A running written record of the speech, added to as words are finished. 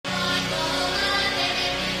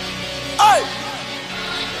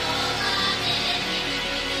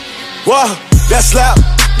Whoa, that slap.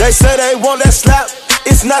 They say they want that slap.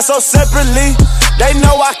 It's not so separately. They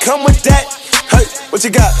know I come with that. Hey, what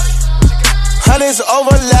you got? Hundreds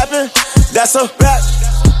overlapping. That's a fact.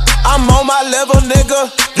 I'm on my level,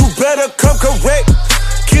 nigga. You better come correct.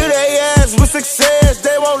 Kill they ass with success.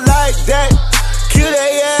 They won't like that. Kill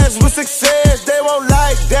they ass with success. They won't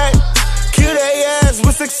like that. Kill they ass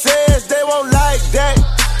with success. They won't like that.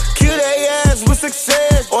 Kill they ass with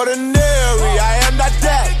success. Ordinary, I am not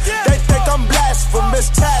that. They think I'm blasphemous.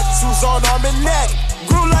 Tattoos on arm and neck.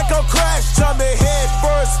 Grew like a crash, jumping head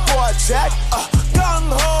first for a jack. Gung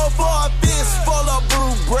ho for a fist full of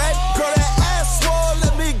blue bread. Girl, that ass swole,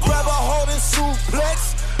 let me grab a hold and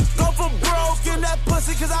suplex. Go for broke in that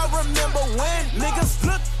pussy, cause I remember when niggas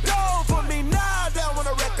looked over me. Now they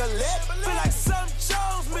wanna recollect. Feel like some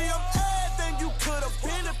chose me, I'm everything you could have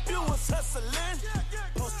been if you was hustling.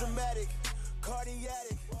 Post-traumatic,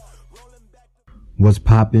 cardiac. What's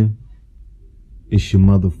poppin'? It's your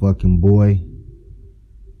motherfucking boy.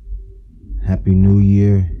 Happy New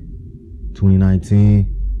Year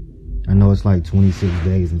 2019. I know it's like 26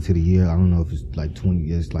 days into the year. I don't know if it's like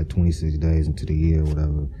 20, it's like 26 days into the year or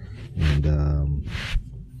whatever. And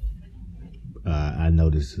I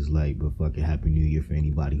know this is late, but fucking Happy New Year for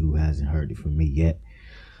anybody who hasn't heard it from me yet.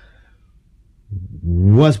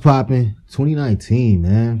 What's poppin'? 2019,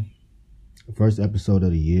 man. First episode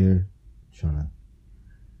of the year.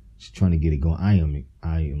 Just trying to get it going. I am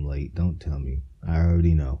late. Don't tell me. I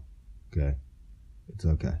already know. Okay. It's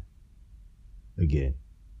okay. Again.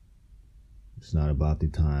 It's not about the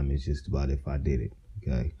time. It's just about if I did it.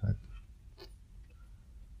 Okay.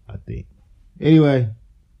 I think. Anyway.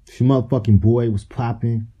 It's your motherfucking boy. What's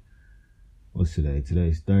popping? What's today?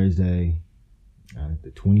 Today's Thursday.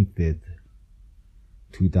 The 25th.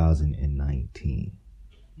 2019.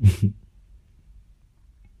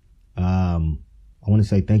 I want to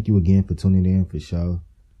say thank you again for tuning in for the show.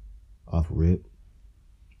 Off rip.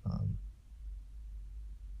 I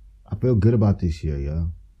feel good about this year,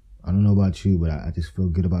 yo. I don't know about you, but I just feel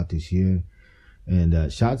good about this year.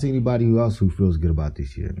 And shout out to anybody else who feels good about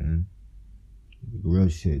this year, man. Real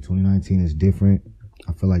shit. 2019 is different.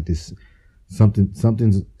 I feel like this something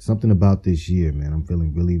about this year, man. I'm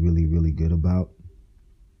feeling really, really, really good about.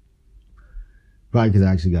 Probably because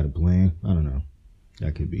I actually got a plan. I don't know.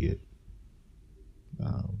 That could be it.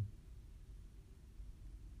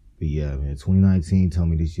 But yeah, man, 2019 told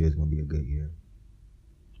me this year is going to be a good year.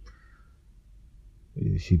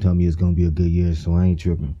 She told me it's going to be a good year, so I ain't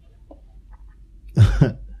tripping.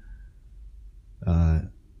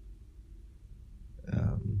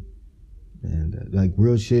 Like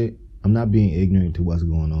real shit, I'm not being ignorant to what's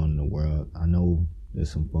going on in the world. I know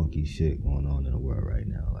there's some funky shit going on in the world right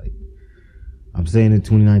now. Like, I'm saying that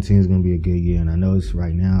 2019 is going to be a good year, and I know it's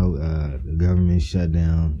right now, the government shut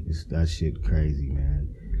down. That shit crazy, man.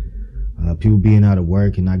 People being out of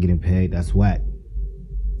work and not getting paid, that's whack.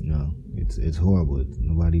 You know, it's horrible.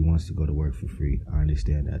 Nobody wants to go to work for free. I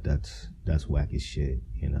understand that. That's whack as shit,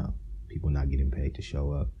 you know. People not getting paid to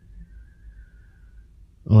show up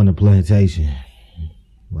on the plantation.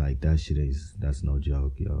 Like, that's no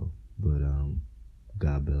joke, yo. But,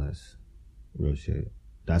 God bless. Real shit.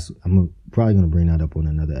 I'm probably going to bring that up on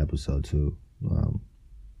another episode too.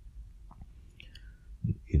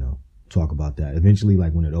 You know, talk about that. Eventually,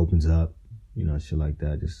 like when it opens up, you know, shit like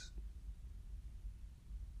that. Just,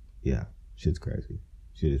 yeah, shit's crazy.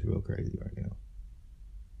 Shit is real crazy right now.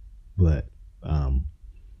 But, I'm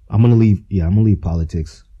going to leave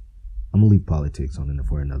politics. I'm going to leave politics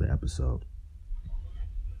for another episode.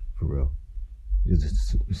 For real.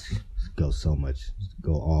 Just go so much. Just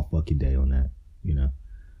go all fucking day on that, you know.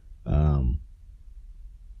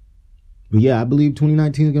 But yeah, I believe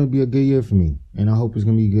 2019 is going to be a good year for me, and I hope it's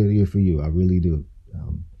going to be a good year for you. I really do.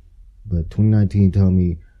 But 2019 told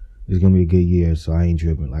me it's going to be a good year, so I ain't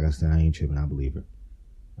tripping. Like I said, I ain't tripping. I believe it.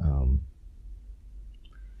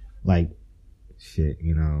 Like, shit,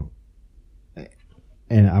 you know.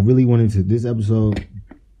 And I really wanted to, this episode,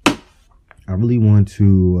 I really want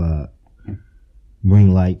to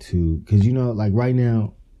bring light to, because, you know, like right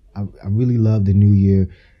now, I really love the new year.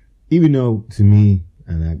 Even though, to me,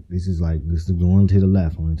 and this is going to the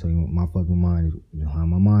left. I want to tell you what my fucking mind is, how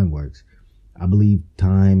my mind works. I believe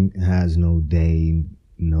time has no day,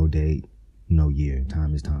 no date, no year.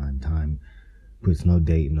 Time is time. Time puts no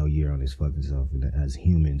date, no year on its fucking self. And as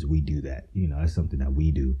humans, we do that. You know, that's something that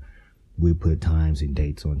we do. We put times and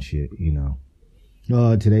dates on shit, you know.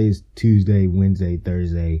 Oh, today's Tuesday, Wednesday,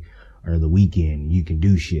 Thursday, or the weekend. You can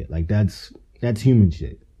do shit. Like, that's human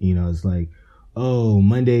shit. You know, it's like, oh,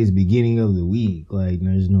 Monday's beginning of the week. Like,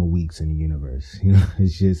 there's no weeks in the universe. You know,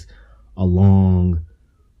 it's just a long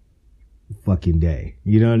fucking day.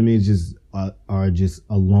 You know what I mean? It's just are just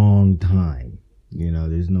a long time. You know,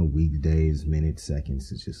 there's no weeks, days, minutes,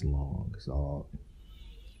 seconds. It's just long.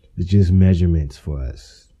 It's just measurements for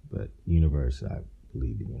us. But universe, I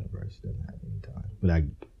believe the universe doesn't have any time. But I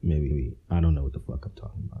don't know what the fuck I'm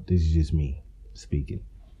talking about. This is just me speaking.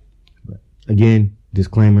 But again,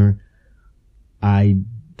 disclaimer, I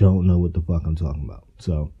don't know what the fuck I'm talking about.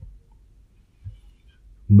 So,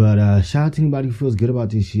 but shout out to anybody who feels good about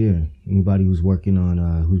this year. Anybody who's working on,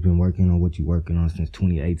 who's been working on what you're working on since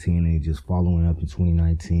 2018 and just following up in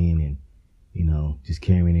 2019 and, you know, just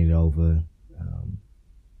carrying it over.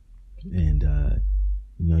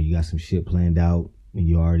 You know, you got some shit planned out and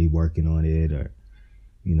you're already working on it, or,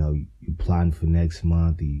 you know, you're plotting for next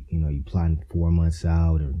month, you know, you're plotting 4 months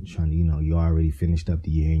out, or trying to, you know, you already finished up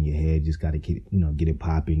the year in your head, just got to get it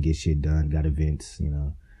popping, get shit done, got events, you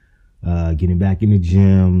know, getting back in the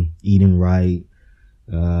gym, eating right,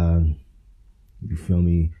 you feel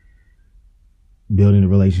me, building a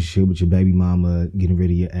relationship with your baby mama, getting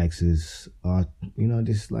rid of your exes, you know,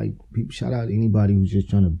 just like people, shout out to anybody who's just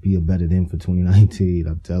trying to be a better them for 2019.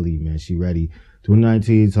 I'm telling you, man, she ready.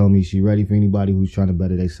 2019 told me she ready for anybody who's trying to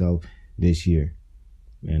better themselves this year.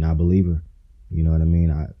 And I believe her. You know what I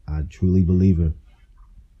mean? I truly believe her.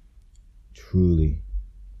 Truly.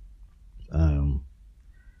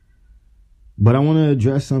 But I want to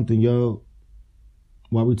address something, yo.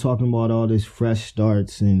 While we're talking about all this fresh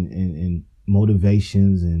starts and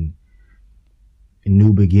motivations and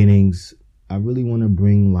new beginnings, I really want to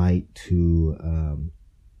bring light to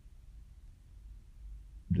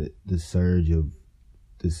the surge of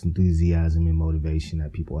this enthusiasm and motivation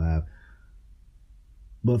that people have.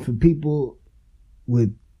 But for people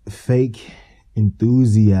with fake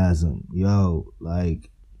enthusiasm, yo, like,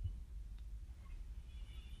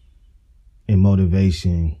 and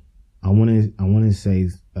motivation, I want to say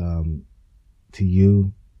to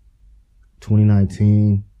you,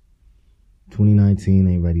 2019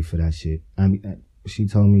 ain't ready for that shit. I mean, she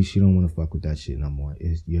told me she don't want to fuck with that shit no more.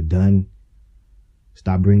 You're done.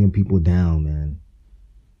 Stop bringing people down, man.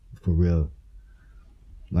 For real.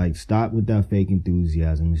 Like, stop with that fake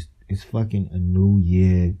enthusiasm. It's fucking a new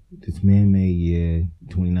year. This man-made year,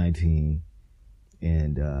 2019.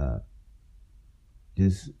 And,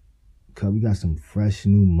 just, cause we got some fresh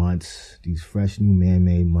new months. These fresh new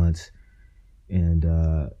man-made months. And,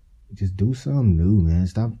 just do something new, man.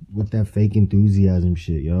 Stop with that fake enthusiasm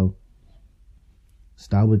shit, yo.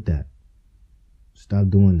 Stop with that. Stop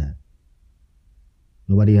doing that.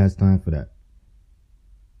 Nobody has time for that.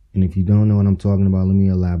 And if you don't know what I'm talking about, let me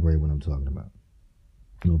elaborate what I'm talking about.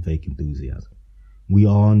 No fake enthusiasm. We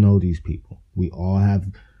all know these people. We all have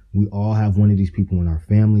one of these people in our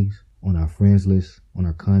families, on our friends list, on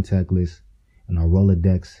our contact list, on our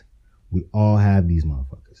Rolodex. We all have these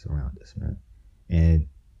motherfuckers around us, man. And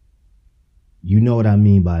you know what I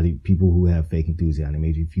mean by the people who have fake enthusiasm.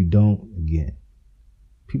 Maybe if you don't, again,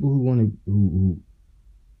 people who want to, who,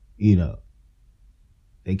 you know,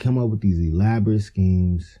 they come up with these elaborate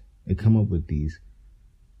schemes. They come up with these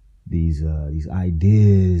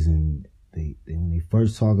ideas, and they when they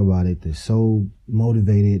first talk about it, they're so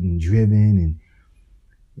motivated and driven and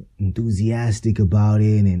enthusiastic about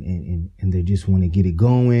it, and they just want to get it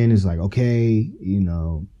going. It's like, okay, you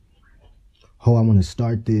know, I want to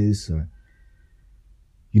start this, or,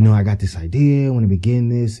 you know, I got this idea, I want to begin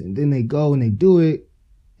this, and then they go and they do it,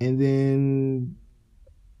 and then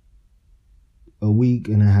a week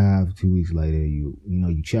and a half, 2 weeks later, you know,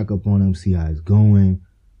 you check up on them, see how it's going.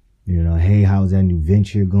 You know, hey, how's that new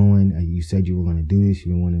venture going? You said you were going to do this.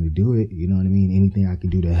 You've been wanting to do it. You know what I mean? Anything I can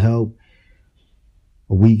do to help.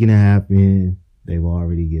 A week and a half in, they've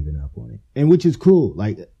already given up on it. And which is cool.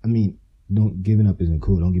 Like, I mean, giving up isn't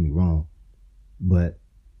cool. Don't get me wrong. But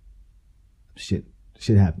shit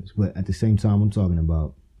happens. But at the same time, I'm talking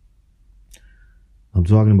about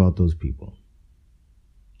those people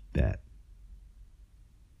that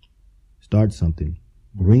start something,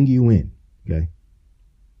 bring you in, okay?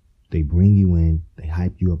 They bring you in, they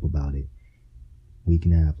hype you up about it. Week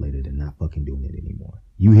and a half later, they're not fucking doing it anymore.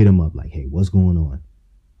 You hit them up like, hey, what's going on?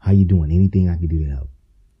 How you doing? Anything I can do to help?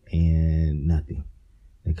 And nothing.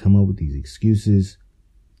 They come up with these excuses.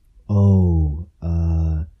 Oh,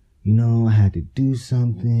 you know, I had to do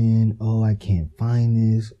something. Oh, I can't find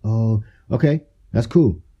this. Oh, okay, that's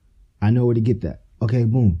cool. I know where to get that. Okay,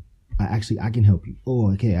 boom. I can help you.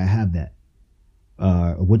 Oh, okay, I have that.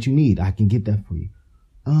 What you need, I can get that for you.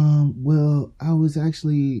 Well, I was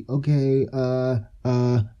actually, okay, no,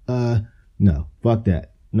 fuck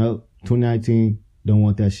that. No, 2019, don't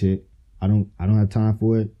want that shit. I don't have time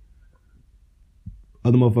for it.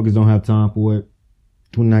 Other motherfuckers don't have time for it.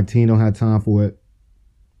 2019 don't have time for it.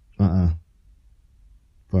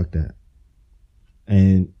 Fuck that.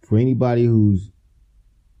 And for anybody who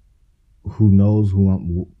knows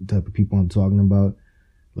what type of people I'm talking about,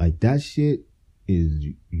 like, that shit is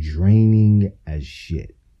draining as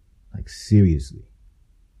shit. Like, seriously.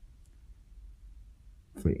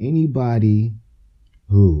 For anybody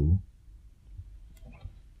who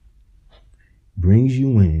brings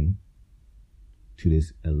you in to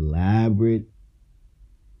this elaborate,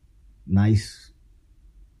 nice,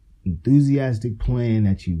 enthusiastic plan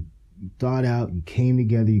that you thought out, you came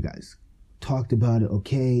together, you guys talked about it,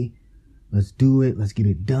 okay, let's do it, let's get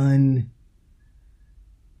it done,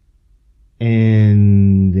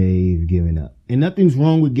 and they've given up. And nothing's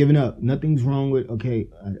wrong with giving up. Nothing's wrong with, okay,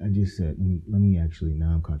 I just said, let me actually,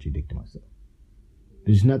 now I'm contradicting myself.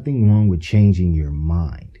 There's nothing wrong with changing your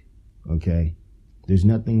mind, okay? There's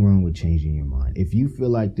nothing wrong with changing your mind. If you feel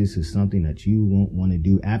like this is something that you won't want to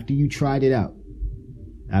do after you tried it out,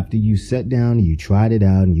 after you sat down and you tried it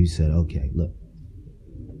out and you said, okay, look,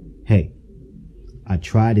 hey, I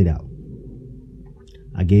tried it out.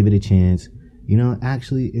 I gave it a chance. You know,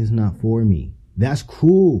 actually, it's not for me. That's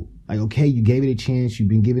cool. Like, okay, you gave it a chance. You've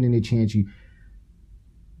been giving it a chance.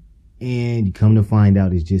 And you come to find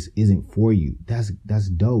out it just isn't for you. That's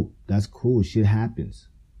dope. That's cool. Shit happens.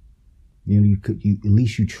 You know, at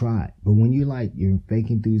least you tried. But when you're fake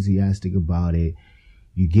enthusiastic about it,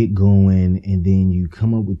 you get going, and then you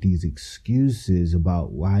come up with these excuses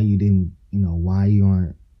about why you didn't, why you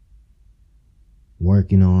aren't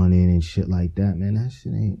working on it and shit like that, man,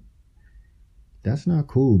 that's not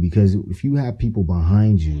cool. Because if you have people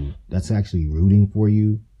behind you that's actually rooting for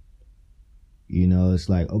you, it's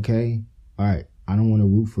like, okay, all right, I don't want to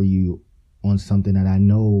root for you on something that I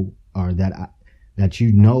know, or that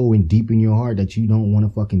you know in deep in your heart that you don't want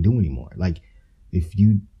to fucking do anymore. Like, if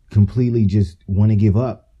you completely just want to give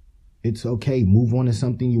up, it's okay. Move on to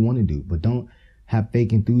something you want to do, but don't have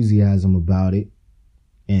fake enthusiasm about it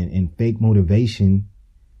and fake motivation,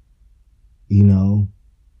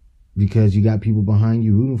 because you got people behind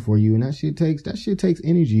you rooting for you, and that shit takes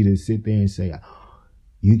energy to sit there and say,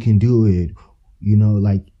 you can do it.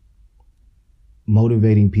 Like,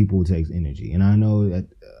 motivating people takes energy. And I know that,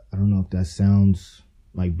 I don't know if that sounds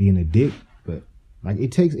like being a dick, but like,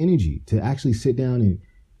 it takes energy to actually sit down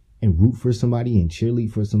and root for somebody and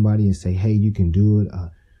cheerlead for somebody and say, hey, you can do it.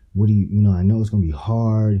 What do I know it's going to be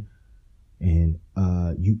hard, and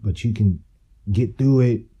but you can get through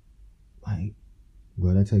it. Like,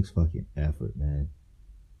 bro, that takes fucking effort, man.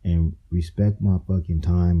 And respect my fucking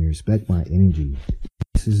time and respect my energy.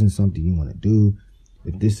 This isn't something you want to do.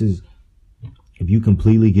 If you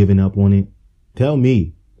completely given up on it, tell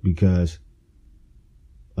me, because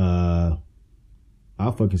I'll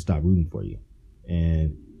fucking stop rooting for you.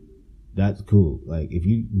 And that's cool. Like, if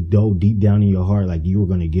you dove deep down in your heart like you were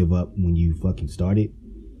going to give up when you fucking started,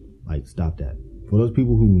 like, stop that. For those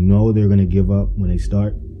people who know they're going to give up when they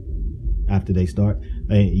start, after they start,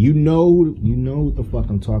 hey, you know what the fuck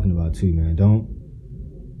I'm talking about too, man. Don't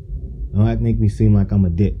make me seem like I'm a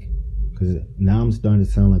dick, because now I'm starting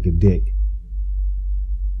to sound like a dick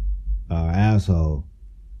or asshole.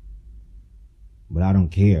 But I don't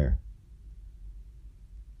care.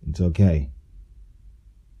 It's okay.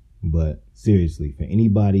 But seriously, for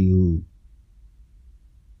anybody who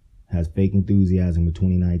has fake enthusiasm in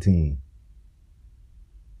 2019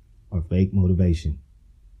 or fake motivation,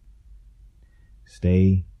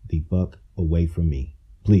 stay the fuck away from me.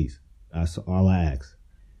 Please. That's all I ask.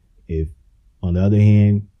 If, on the other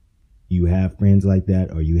hand, you have friends like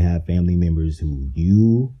that, or you have family members who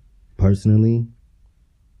you personally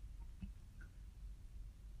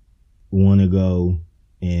want to go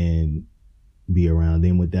and be around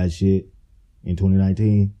them with that shit in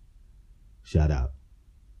 2019, shout out.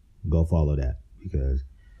 Go follow that, because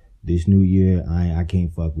this new year, I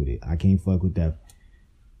can't fuck with it. I can't fuck with that.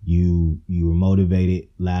 You were motivated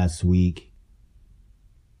last week.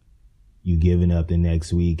 You giving up the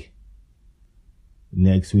next week.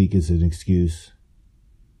 Next week is an excuse.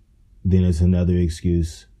 Then it's another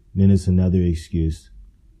excuse. Then it's another excuse.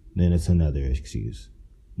 Then it's another excuse.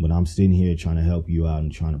 But I'm sitting here trying to help you out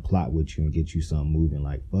and trying to plot with you and get you something moving.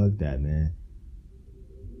 Like, fuck that, man.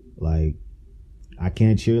 Like, I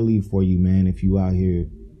can't cheerlead for you, man, if you out here.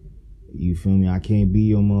 You feel me? I can't be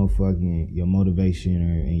your motivation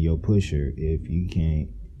and your pusher if you can't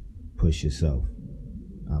push yourself.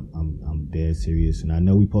 I'm dead serious. And I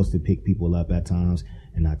know we supposed to pick people up at times,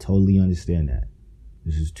 and I totally understand that.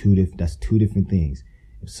 That's two different things.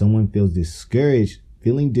 If someone feels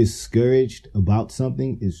feeling discouraged about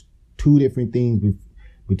something is two different things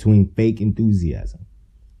between fake enthusiasm.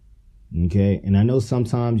 Okay? And I know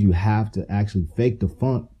sometimes you have to actually fake the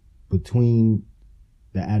funk between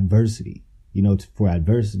the adversity. You know, for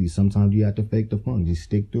adversity, sometimes you have to fake the funk. Just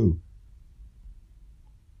stick through.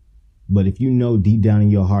 But if you know deep down in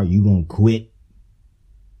your heart you're going to quit,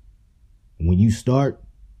 when you start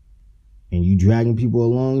and you dragging people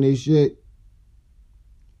along this shit,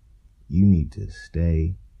 you need to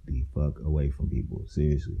stay the fuck away from people.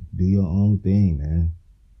 Seriously. Do your own thing, man.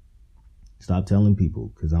 Stop telling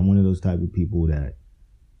people, because I'm one of those type of people that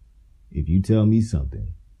if you tell me something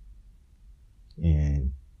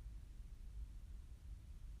and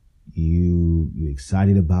you're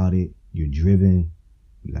excited about it, you're driven,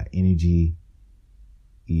 you got energy,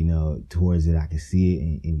 you know, towards it, I can see it,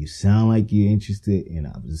 and you sound like you're interested, and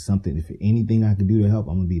there's something, if anything I can do to help,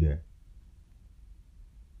 I'm gonna be there.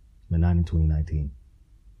 But not in 2019.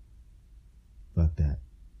 Fuck that.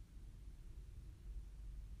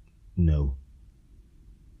 No.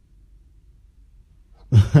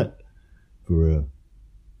 For real.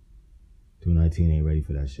 2019 ain't ready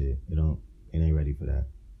for that shit. It ain't ready for that.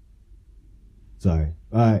 Sorry.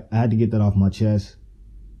 Alright, I had to get that off my chest.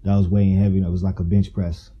 That was weighing heavy. That was like a bench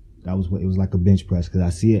press. It was like a bench press, because I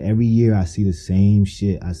see it every year. I see the same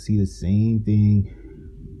shit. I see the same thing.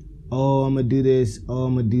 Oh, I'm gonna do this. Oh,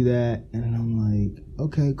 I'm gonna do that. And I'm like,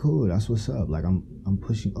 okay, cool. That's what's up. Like I'm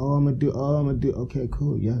pushing. Oh, I'm gonna do. Okay,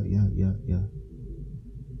 cool. Yeah.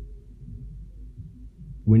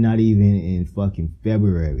 We're not even in fucking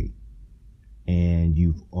February, and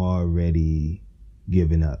you've already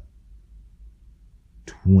given up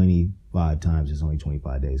 25 times. It's only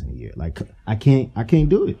 25 days in a year. Like I can't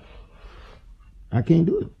do it. I can't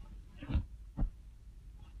do it.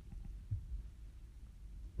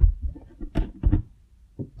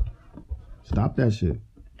 Stop that shit.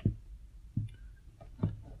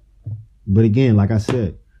 But again, like I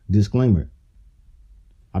said, disclaimer,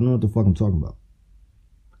 I don't know what the fuck I'm talking about.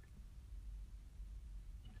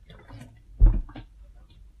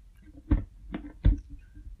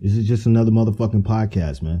 This is just another motherfucking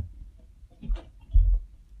podcast, man.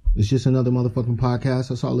 It's just another motherfucking podcast.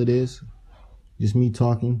 That's all it is. Just me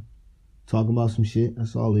talking about some shit.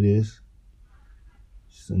 That's all it is.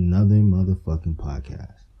 Just another motherfucking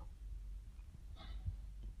podcast.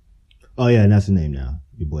 Oh yeah, and that's the name now.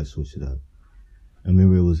 Your boy switched it up. I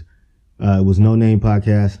remember it was No Name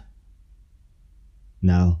Podcast.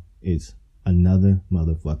 Now it's another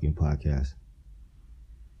motherfucking podcast.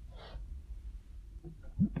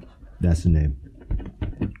 That's the name.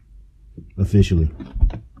 Officially.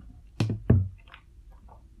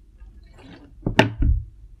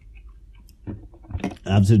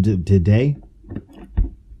 As of today,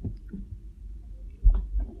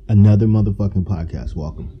 another motherfucking podcast.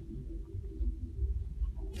 Welcome.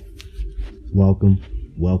 Welcome.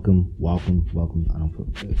 I don't put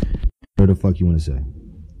whatever the fuck you want to say.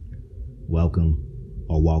 Welcome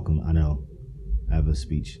or welcome. I know. I have a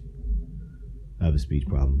speech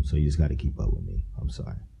problem, so you just got to keep up with me. I'm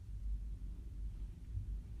sorry.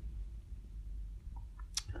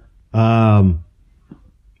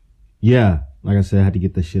 Yeah, like I said, I had to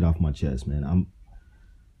get this shit off my chest, man.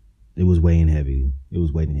 It was weighing heavy.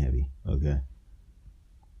 Okay.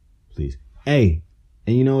 Please. Hey,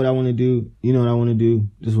 and you know what I want to do?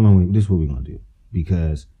 This is what we're going to do.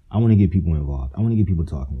 Because I want to get people involved. I want to get people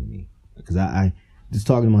talking with me. Because I just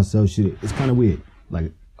talking to myself, shit, it's kind of weird.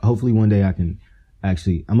 Like, hopefully one day I can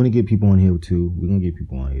actually, I'm going to get people on here too. We're going to get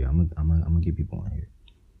people on here. I'm going to get people on here.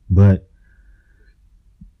 But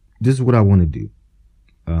this is what I want to do.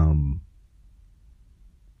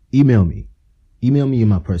 Email me in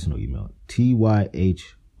my personal email,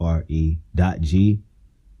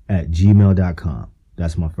 tyhre.g@gmail.com.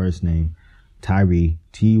 That's my first name, Tyree,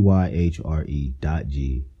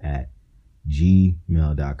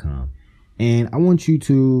 tyhre@gmail.com. And I want you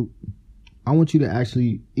to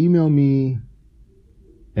actually email me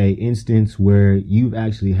a instance where you've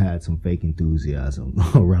actually had some fake enthusiasm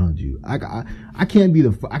around you. I can't be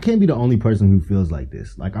the only person who feels like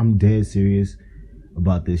this. Like, I'm dead serious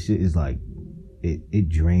about this shit. Is like, it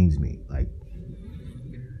drains me. Like,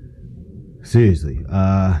 seriously.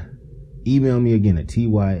 Email me again at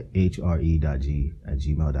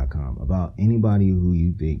tyhre.g@gmail.com about anybody who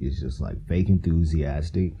you think is just like fake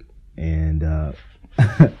enthusiastic, and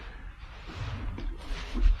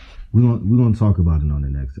we're gonna talk about it on the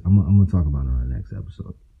next. I'm gonna talk about it on the next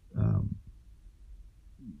episode.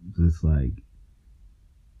 Just like,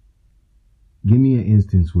 give me an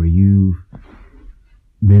instance where you've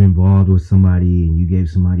been involved with somebody and you gave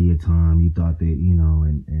somebody your time. You thought that,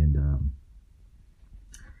 and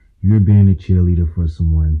you're being a cheerleader for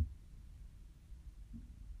someone,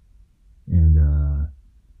 and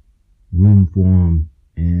rooting for them,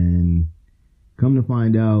 and come to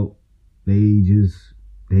find out, they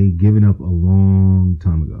given up a long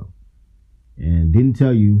time ago, and didn't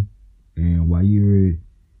tell you. And while you were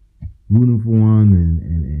rooting for them and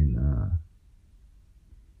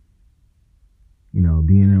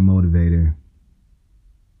being their motivator,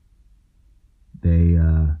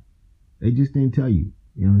 they just didn't tell you.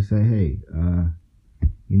 Say, hey,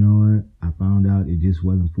 you know what? I found out it just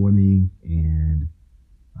wasn't for me, and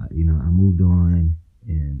I moved on,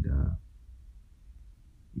 and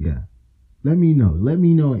yeah. Let me know. Let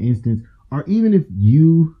me know an instance, or even if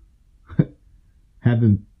you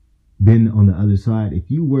haven't been on the other side, if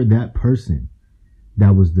you were that person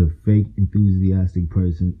that was the fake enthusiastic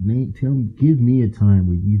person, give me a time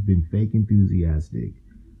where you've been fake enthusiastic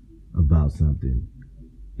about something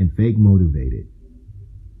and fake motivated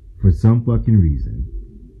for some fucking reason,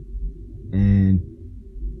 and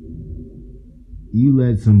you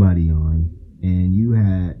led somebody on, and you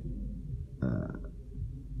had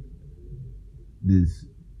this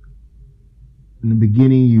in the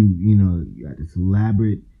beginning. You had this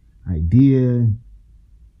elaborate idea,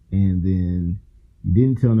 and then you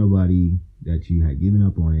didn't tell nobody that you had given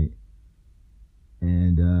up on it,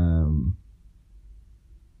 and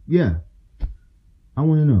yeah, I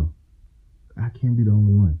want to know. I can't be the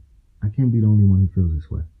only one. I can't be the only one who feels this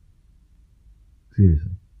way.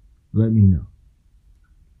 Seriously, let me know.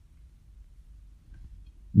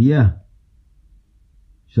 Yeah,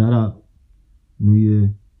 shout out. New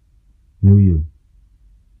Year, New You.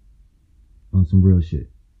 On some real shit.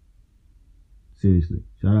 Seriously.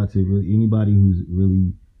 Shout out to anybody who's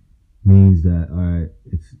really means that, alright,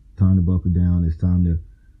 it's time to buckle down. It's time to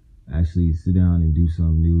actually sit down and do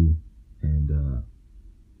something new and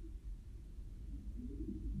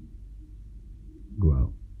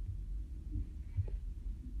grow.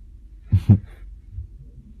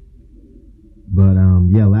 But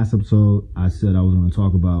yeah, last episode I said I was going to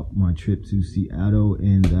talk about my trip to Seattle,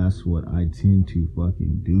 and that's what I tend to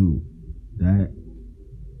fucking do. That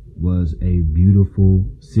was a beautiful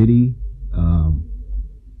city. I'm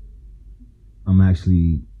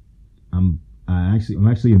actually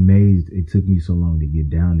amazed it took me so long to get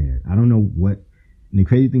down there. I don't know what, and the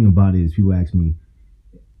crazy thing about it is people ask me,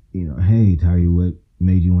 hey Tyree, what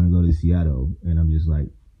made you want to go to Seattle? And I'm just like,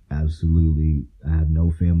 absolutely, I have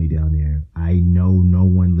no family down there. I know no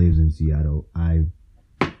one lives in Seattle. I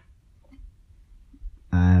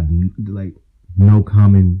have like no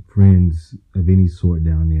common friends of any sort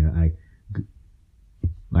down there.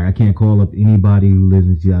 I can't call up anybody who lives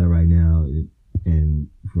in Seattle right now, and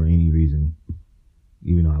for any reason,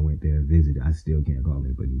 even though I went there and visited, I still can't call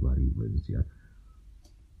anybody who lives in Seattle.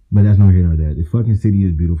 But that's not here nor there. The fucking city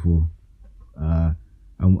is beautiful. I've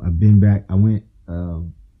been back. I went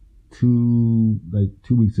 2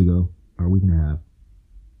 weeks ago, or a week and a half.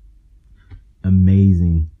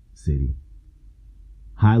 Amazing city,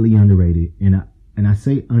 highly underrated, and I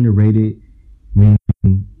say underrated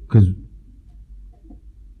meaning because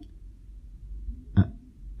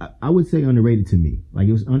I would say underrated to me. Like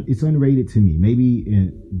it's underrated to me.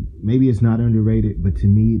 Maybe it's not underrated, but to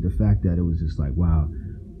me, the fact that it was just like, wow,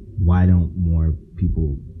 why don't more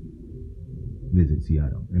people visit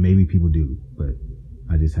Seattle? And maybe people do, but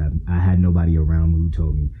I had nobody around me who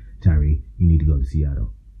told me, Tyree, you need to go to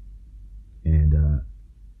Seattle. And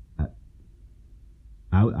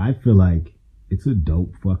I feel like it's a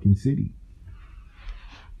dope fucking city.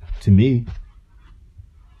 To me.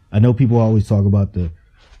 I know people always talk about the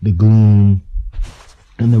gloom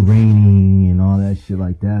and the raining and all that shit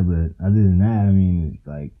like that, but other than that, I mean,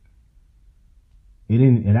 like,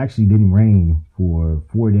 it actually didn't rain for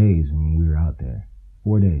 4 days when we were out there.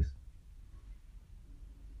 4 days.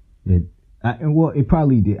 It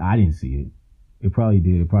probably did. I didn't see it. It probably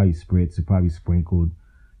did. It probably spritzed. It probably sprinkled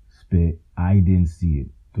spit. I didn't see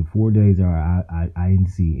it. The 4 days I didn't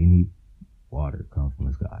see any water come from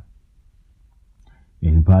the sky.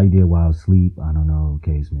 And it probably did while I was asleep. I don't know.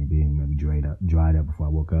 Case maybe dried up before I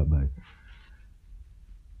woke up, but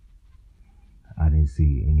I didn't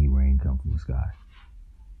see any rain come from the sky.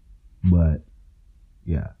 But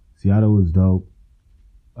yeah, Seattle was dope.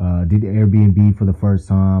 Did the Airbnb for the first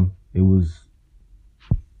time. It was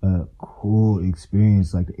a cool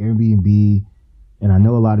experience. Like the Airbnb, and I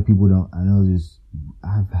know a lot of people don't. I know this.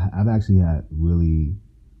 I've actually had really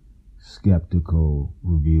skeptical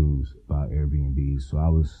reviews about Airbnb, so I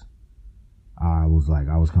was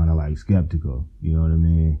kind of like skeptical. You know what I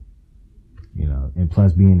mean? And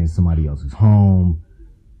plus being in somebody else's home.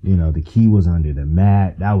 The key was under the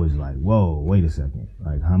mat. That was like, whoa, wait a second.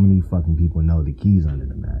 Like, how many fucking people know the key's under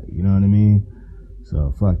the mat? You know what I mean?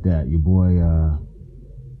 So, fuck that. Your boy,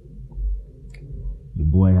 The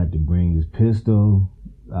boy had to bring his pistol.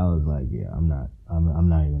 I was like, yeah, I'm not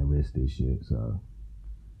even gonna risk this shit. So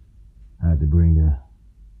I had to bring the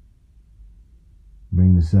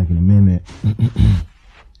Second Amendment,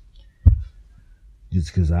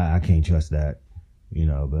 just because I can't trust that, you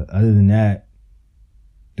know. But other than that,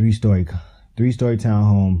 three-story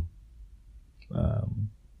townhome,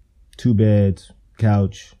 2 beds,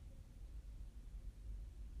 couch.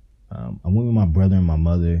 I went with my brother and my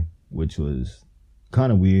mother, which was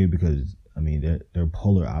kind of weird because, I mean, they're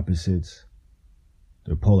polar opposites.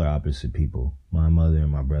 They're polar opposite people. My mother and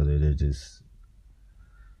my brother, they're just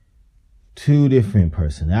 2 different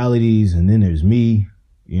personalities. And then there's me,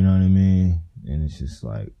 you know what I mean? And it's just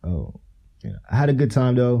like, oh, you know, I had a good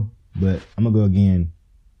time though, but I'm gonna go again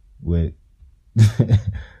with I'm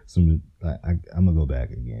gonna go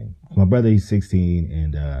back again. My brother, he's 16,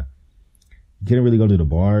 and he couldn't really go to the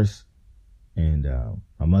bars. And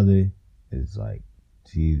my mother is like,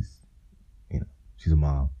 she's a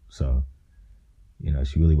mom, so you know,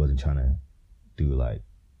 she really wasn't trying to do like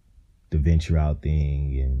the venture out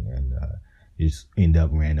thing and just end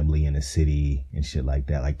up randomly in a city and shit like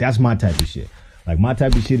that. Like, that's my type of shit. Like, my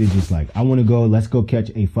type of shit is just like, I want to go, let's go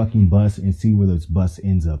catch a fucking bus and see where this bus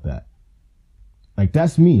ends up at. Like,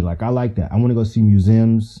 that's me. Like, I like that. I want to go see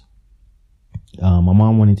museums. My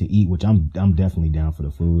mom wanted to eat, which I'm definitely down for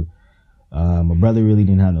the food. My brother really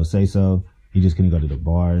didn't have no say so. He just couldn't go to the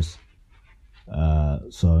bars.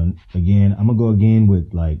 So again, I'm gonna go again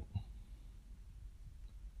with like,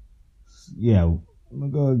 yeah, I'm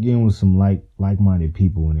gonna go again with some like-minded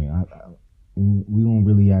people in it. We won't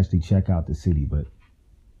really actually check out the city, but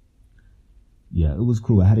yeah, it was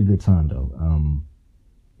cool. I had a good time though.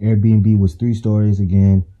 Airbnb was 3 stories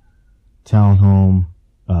again, townhome.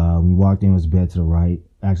 We walked in, was a bed to the right,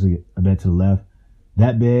 actually a bed to the left.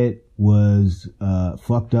 That bed was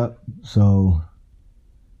fucked up, so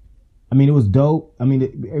I mean, it was dope. I mean,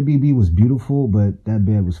 the Airbnb was beautiful, but that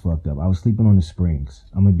bed was fucked up. I was sleeping on the springs.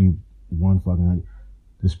 I'm gonna be 100.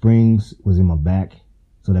 The springs was in my back,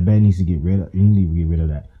 so that bed needs to get rid of. You need to get rid of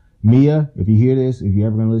that. Mia, if you hear this, if you're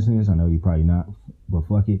ever gonna listen to this, I know you're probably not, but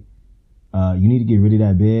fuck it. You need to get rid of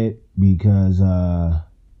that bed because that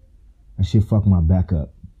shit fucked my back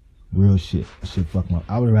up. Real shit. That shit fucked my.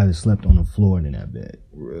 I would have rather slept on the floor than that bed.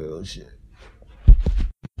 Real shit.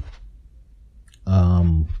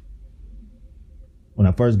 When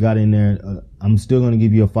I first got in there, I'm still going to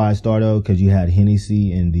give you a 5-star though, because you had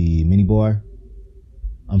Hennessy in the minibar.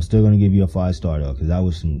 I'm still going to give you a 5-star though, because that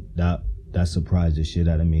was that surprised the shit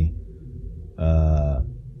out of me.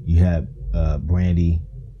 You had brandy,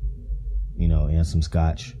 you know, and some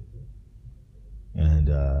scotch, and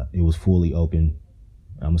it was fully open.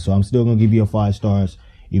 So I'm still going to give you a 5 stars,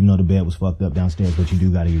 even though the bed was fucked up downstairs, but you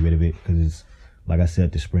do got to get rid of it, because it's, like I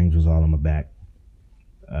said, the springs was all on my back.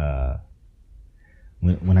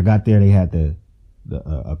 When I got there, they had a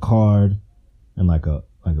card and like a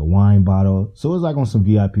wine bottle. So it was like on some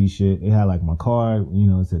VIP shit. They had like my card, you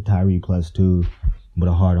know, it said Tyree +2 with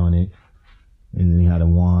a heart on it. And then they had a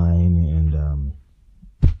wine, and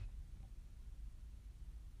it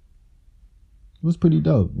was pretty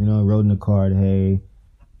dope. You know, I wrote in the card, hey,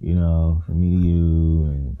 you know, from me to you,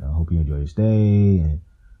 and I hope you enjoy your stay, and,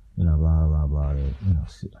 you know, blah, blah, blah, you know,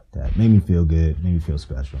 shit like that. Made me feel good, made me feel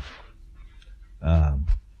special.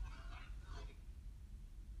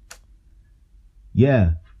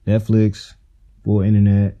 Yeah, Netflix, full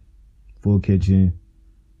internet, full kitchen,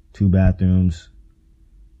 2 bathrooms,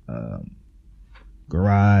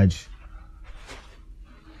 garage,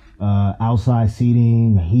 outside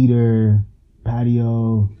seating, a heater,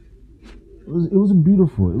 patio. It was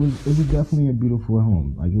beautiful. It was definitely a beautiful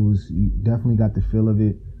home. Like, you definitely got the feel of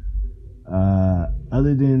it.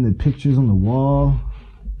 Other than the pictures on the wall,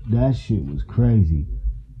 that shit was crazy.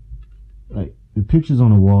 Like, the pictures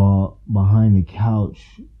on the wall behind the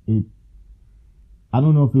couch, I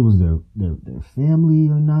don't know if it was their family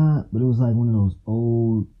or not, but it was like one of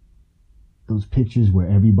those pictures where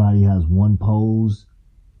everybody has one pose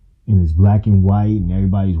and it's black and white and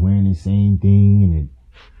everybody's wearing the same thing, and it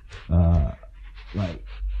like,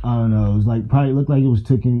 I don't know, it was like, probably looked like it was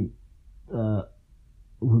taken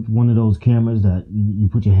with one of those cameras that you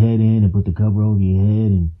put your head in and put the cover over your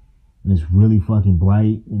head, and it's really fucking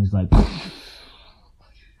bright, and it's like,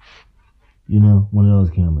 you know, one of those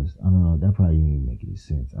cameras. I don't know, that probably didn't even make any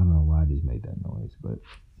sense. I don't know why I just made that noise, but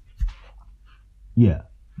yeah,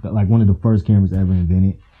 like one of the first cameras ever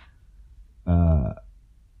invented. And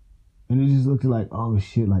it just looked like, oh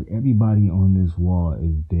shit, like everybody on this wall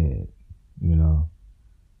is dead, you know.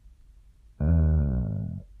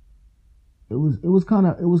 It was kind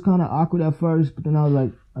of awkward at first, but then I was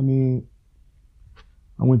like, I mean,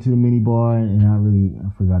 I went to the mini bar and I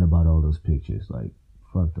forgot about all those pictures. Like,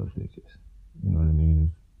 fuck those pictures. You know what I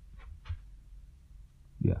mean?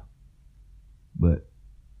 Yeah. But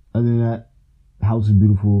other than that, the house is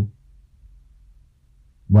beautiful.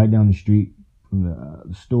 Right down the street from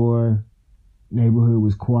the store. Neighborhood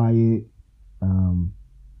was quiet.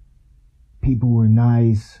 People were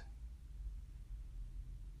nice.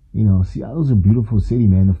 You know, Seattle's a beautiful city,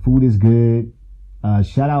 man. The food is good.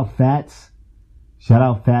 Shout out Fats. Shout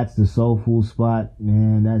out Fats, the soul food spot.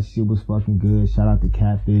 Man, that shit was fucking good. Shout out to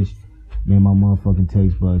Catfish. Man, my motherfucking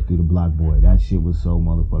taste buds through the block boy. That shit was so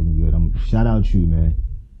motherfucking good. Shout out you, man.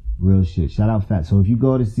 Real shit. Shout out Fats. So if you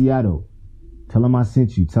go to Seattle, tell him I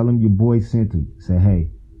sent you. Tell him your boy sent you. Say,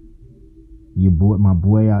 hey, my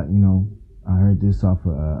boy, I heard this off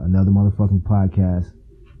of another motherfucking podcast.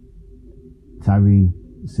 Tyree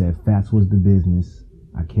said Fats was the business.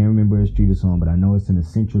 I can't remember his street it's on, but I know it's in the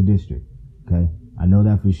Central District. Okay? I know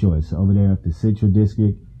that for sure. It's over there at the Central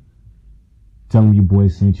District. Tell them your boy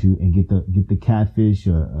sent you and get the catfish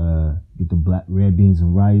or get the red beans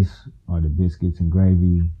and rice or the biscuits and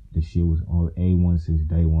gravy. The shit was on A1 since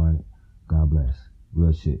day one. God bless.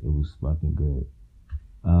 Real shit. It was fucking good.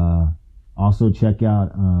 Also check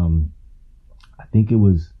out, I think it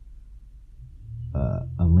was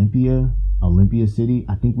Olympia City.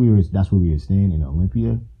 I think that's where we were staying, in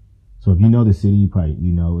Olympia. So if you know the city, you probably,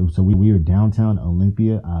 so we were downtown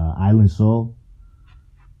Olympia, Island Soul.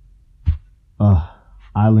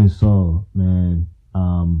 Island Soul, man.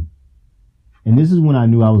 And this is when I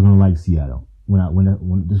knew I was gonna like Seattle.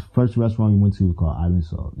 When this first restaurant we went to was called Island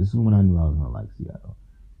Soul. This is when I knew I was gonna like Seattle,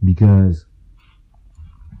 because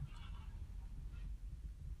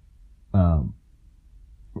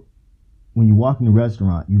when you walk in the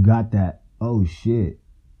restaurant, you got that, oh shit,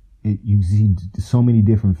 you see so many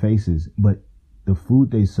different faces, but the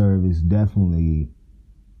food they serve is definitely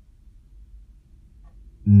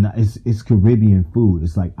not, it's Caribbean food.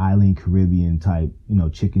 It's like island Caribbean type,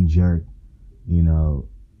 chicken jerk,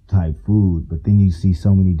 type food. But then you see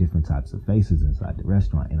so many different types of faces inside the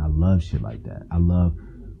restaurant, and I love shit like that. I love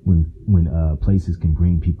when places can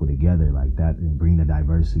bring people together like that and bring the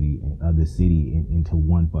diversity of the city into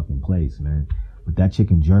one fucking place, man. But that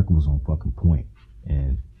chicken jerk was on fucking point.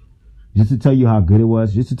 And just to tell you how good it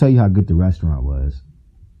was, just to tell you how good the restaurant was,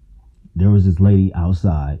 there was this lady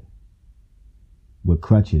outside with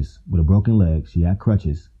crutches, with a broken leg. She had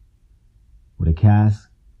crutches with a cast,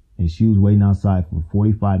 and she was waiting outside for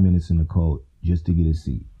 45 minutes in the cold just to get a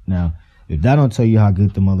seat. Now, if that don't tell you how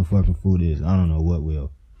good the motherfucking food is, I don't know what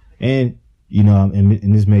will. And,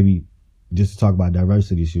 and this may be just to talk about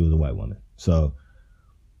diversity, she was a white woman. So,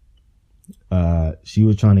 she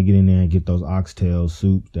was trying to get in there and get those oxtail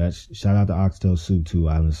soup. Shout out to oxtail soup too,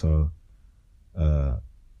 Island Soul.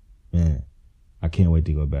 Man, I can't wait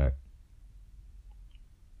to go back.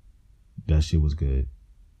 That shit was good.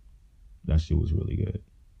 That shit was really good.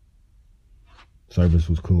 Service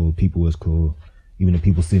was cool. People was cool. Even the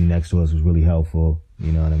people sitting next to us was really helpful.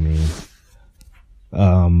 You know what I mean?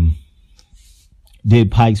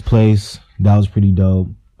 Did Pike's Place. That was pretty dope.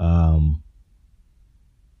 Shout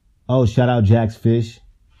out Jack's Fish.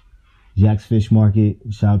 Jack's Fish Market.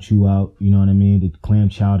 Shout you out. You know what I mean? The clam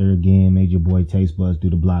chowder again made your boy taste buds do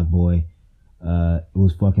the block boy. It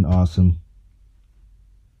was fucking awesome.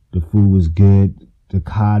 The food was good. The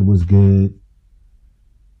cod was good.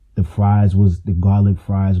 The garlic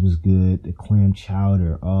fries was good. The clam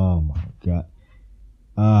chowder. Oh my God.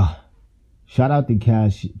 Shout out the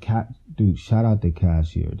shout out the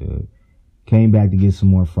cashier, dude. Came back to get some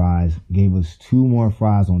more fries. Gave us 2 more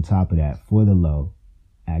fries on top of that for the low.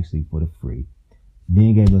 Actually, for the free.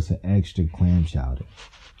 Then gave us an extra clam chowder.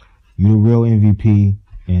 You the real MVP,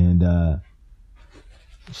 and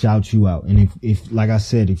shout you out. And if like I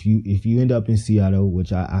said, if you end up in Seattle,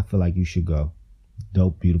 which I feel like you should go.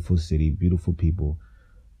 Dope, beautiful city, beautiful people.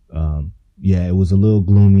 Yeah, it was a little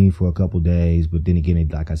gloomy for a couple days, but then again,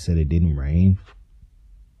 like I said, it didn't rain.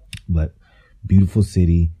 But beautiful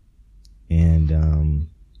city. And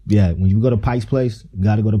yeah, when you go to Pike's Place, you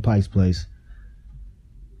gotta go to Pike's Place.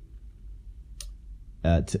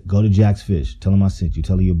 Go to Jack's Fish. Tell him I sent you.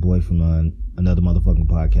 Tell your boy from another motherfucking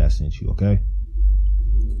podcast sent you, okay?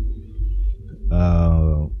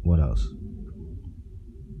 What else?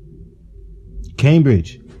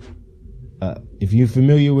 Cambridge. If you're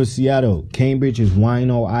familiar with Seattle, Cambridge is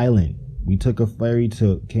Wino Island. We took a ferry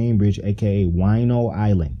to Cambridge, aka Wino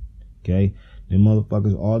Island. Okay? Them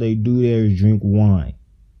motherfuckers, all they do there is drink wine.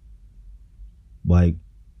 Like,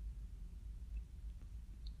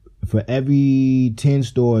 for every 10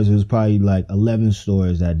 stores, there's probably like 11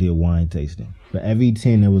 stores that did wine tasting. For every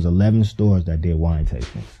 10, there was 11 stores that did wine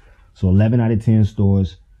tasting. So 11 out of 10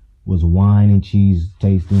 stores was wine and cheese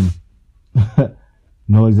tasting.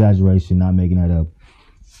 No exaggeration, not making that up.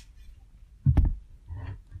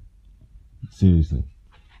 Seriously.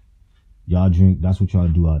 Y'all drink, that's what y'all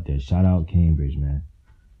do out there. Shout out Cambridge, man.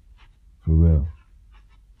 For real.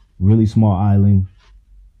 Really small island.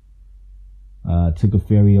 Took a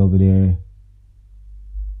ferry over there.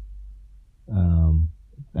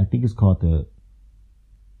 I think it's called the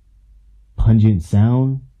Pungent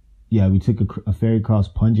Sound. Yeah, we took a ferry across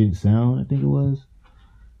Pungent Sound, I think it was.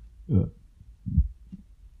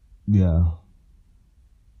 Yeah.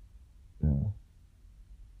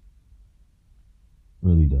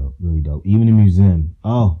 Really dope, really dope. Even the museum.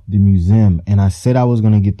 Oh, the museum. And I said I was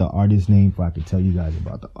going to get the artist name so I could tell you guys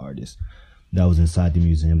about the artist that was inside the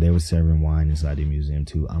museum. They were serving wine inside the museum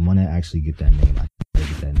too. I'm going to actually get that name. I can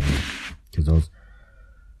get that name. Because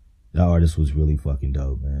that artist was really fucking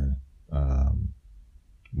dope, man.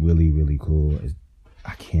 Really, really cool.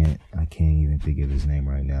 I can't even think of his name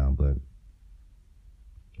right now, but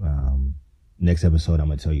next episode I'm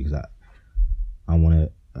going to tell you because I want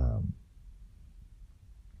to...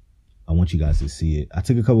 I want you guys to see it. I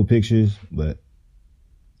took a couple pictures, but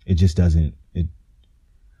it just doesn't. It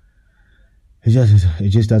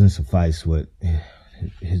just doesn't suffice what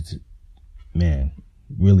his man.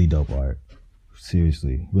 Really dope art.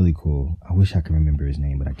 Seriously, really cool. I wish I could remember his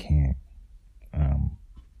name, but I can't.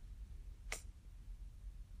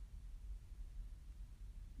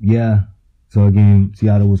 Yeah. So again,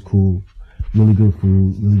 Seattle was cool. Really good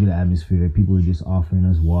food. Really good atmosphere. People were just offering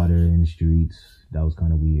us water in the streets. That was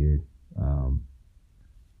kind of weird.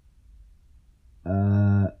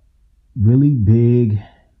 Really big.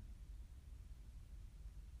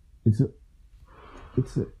 It's a,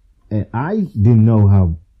 and I didn't know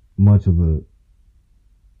how much of a,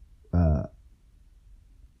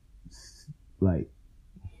 like,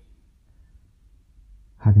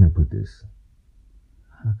 how can I put this?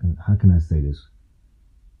 How can I say this?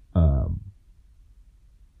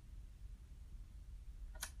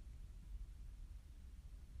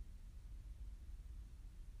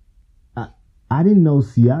 I didn't know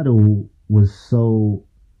Seattle was so,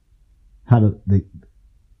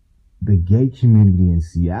 the gay community in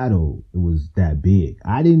Seattle, it was that big.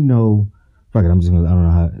 I didn't know, fuck it, I don't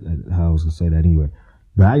know how I was gonna say that anyway,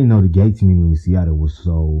 but I didn't know the gay community in Seattle was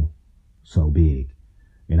so big.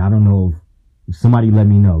 And I don't know if somebody let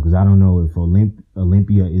me know, because I don't know if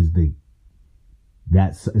Olympia is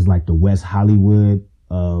is like the West Hollywood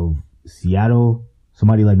of Seattle.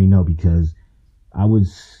 Somebody let me know, because I would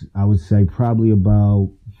say probably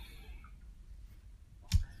about,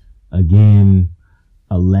 again,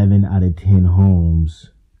 11 out of 10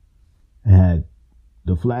 homes had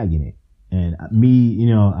the flag in it. And me,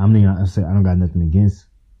 I say I don't got nothing against,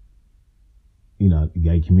 the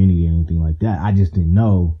gay community or anything like that. I just didn't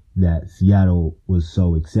know that Seattle was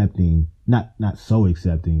so accepting, not so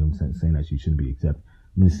accepting. I'm saying that you shouldn't be accepting.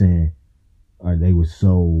 I'm just saying, or they were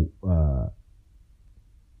so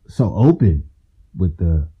open with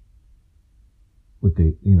the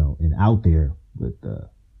and out there with the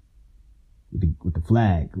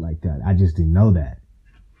flag like that. I just didn't know that.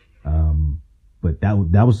 But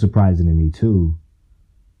that was surprising to me too.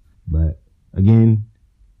 But again,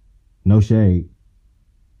 no shade.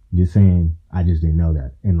 Just saying, I just didn't know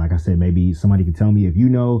that. And like I said, maybe somebody could tell me if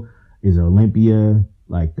is Olympia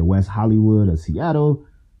like the West Hollywood of Seattle?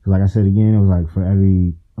 Because like I said again, it was like for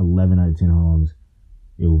every 11 out of 10 homes,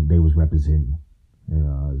 they was representing. I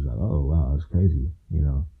was like, oh wow, that's crazy.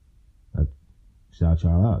 Shout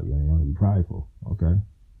y'all out. You're prideful. Okay.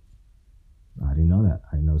 I didn't know that.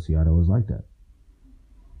 I didn't know Seattle was like that.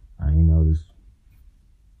 I didn't know this.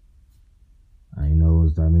 I didn't know it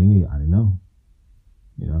was Dominique. I didn't know.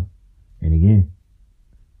 And again,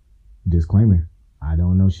 disclaimer, I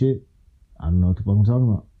don't know shit. I don't know what the fuck I'm talking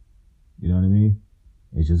about. You know what I mean?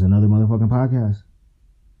 It's just another motherfucking podcast.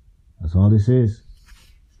 That's all this is.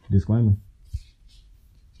 Disclaimer.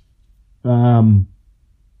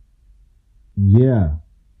 Yeah.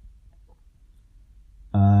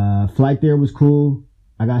 Flight there was cool.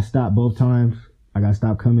 I got stopped both times. I got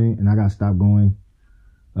stopped coming and I got stopped going,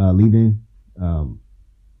 leaving.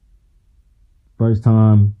 First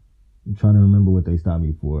time, I'm trying to remember what they stopped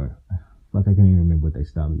me for. Fuck, I can't even remember what they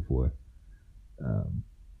stopped me for.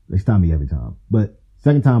 They stopped me every time. But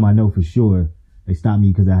second time, I know for sure they stopped me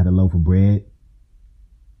because I had a loaf of bread.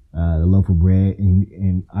 The loaf of bread,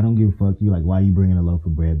 and I don't give a fuck. You like, why are you bringing a loaf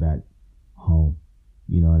of bread back home?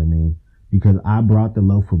 You know what I mean? Because I brought the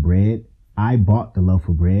loaf of bread. I bought the loaf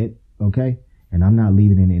of bread, okay? And I'm not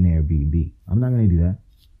leaving it in Airbnb. I'm not gonna do that.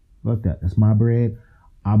 Fuck that. That's my bread.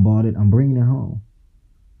 I bought it. I'm bringing it home.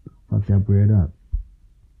 Fuck that bread up.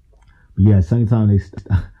 But yeah, same-time they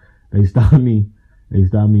stopped me. They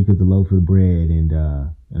stopped me because the loaf of bread, and I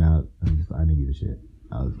didn't give a shit.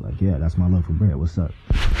 I was like, yeah, that's my loaf of bread. What's up?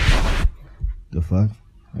 The fuck?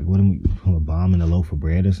 Like, what am we put a bomb in a loaf of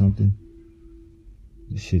bread or something?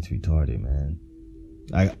 This shit's retarded, man.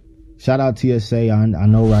 Like, shout out TSA. I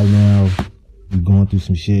know right now you're going through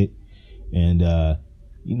some shit, and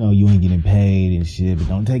you know you ain't getting paid and shit. But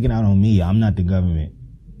don't take it out on me. I'm not the government.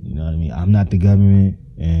 You know what I mean? I'm not the government,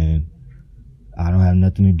 and I don't have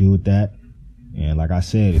nothing to do with that. And like I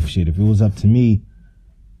said, if it was up to me,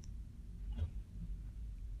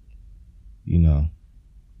 you know,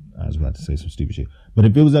 I was about to say some stupid shit. But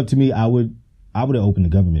if it was up to me, I would have opened the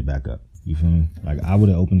government back up. You feel me? Like, I would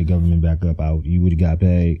have opened the government back up. You would have got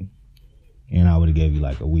paid, and I would have gave you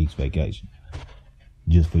like a week's vacation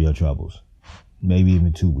just for your troubles. Maybe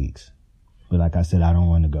even 2 weeks. But like I said, I don't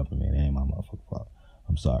run the government. It ain't my motherfucking fault.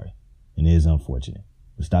 I'm sorry. And it is unfortunate.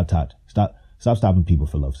 But stop stopping people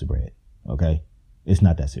for loaves of bread. Okay? It's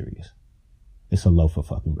not that serious. It's a loaf of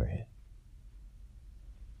fucking bread.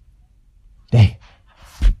 Dang.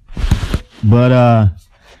 But,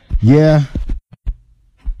 yeah.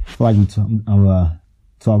 I feel like I'm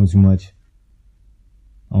talking too much.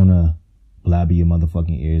 I want to blabber your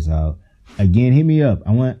motherfucking ears out. Again, hit me up.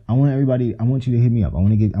 I want you to hit me up. I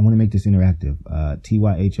want to make this interactive.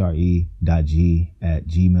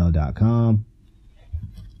 tyhre.g@gmail.com.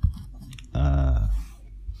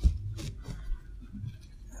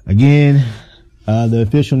 Again, the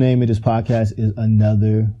official name of this podcast is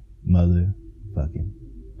Another Motherfucking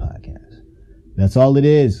Podcast. That's all it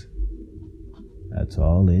is. That's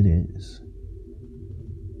all it is.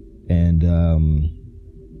 And,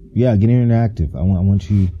 yeah, get interactive. I want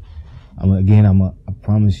you, I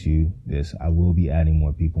promise you this. I will be adding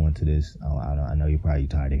more people into this. I know you're probably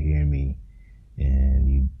tired of hearing me,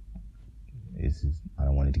 and I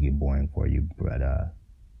don't want it to get boring for you, but,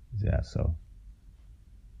 yeah, so,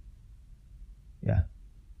 yeah.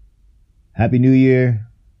 Happy New Year.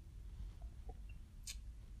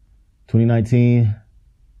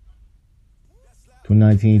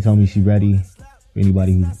 2019 told me she's ready. For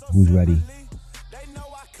anybody who's ready.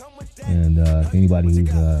 And for anybody who's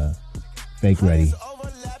fake ready.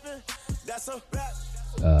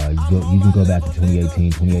 You can go back to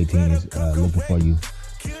 2018. 2018 is looking for you.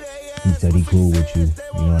 He said he cool with you.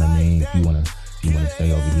 You know what I mean? If you wanna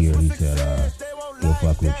stay over here, he said he'll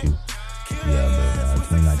fuck with you. Yeah, but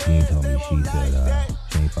 2019 told me she said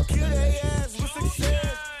she ain't fucking with that shit this year.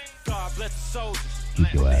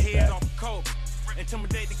 Keep your ass back.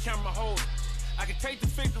 Intimidate the camera holder. I can take the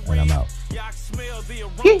victory. And I'm out. Yeah, I can smell the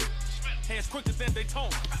aroma. Hands quicker than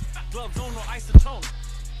Daytona. Gloves on, no isotone.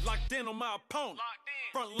 Locked in on my opponent.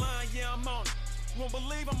 Front line, yeah, I'm on it. You won't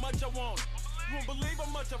believe how much I want it. You won't believe how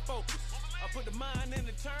much I focus. I put the mind in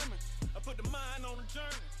the tournament. I put the mind on the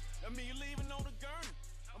journey. I mean, you leave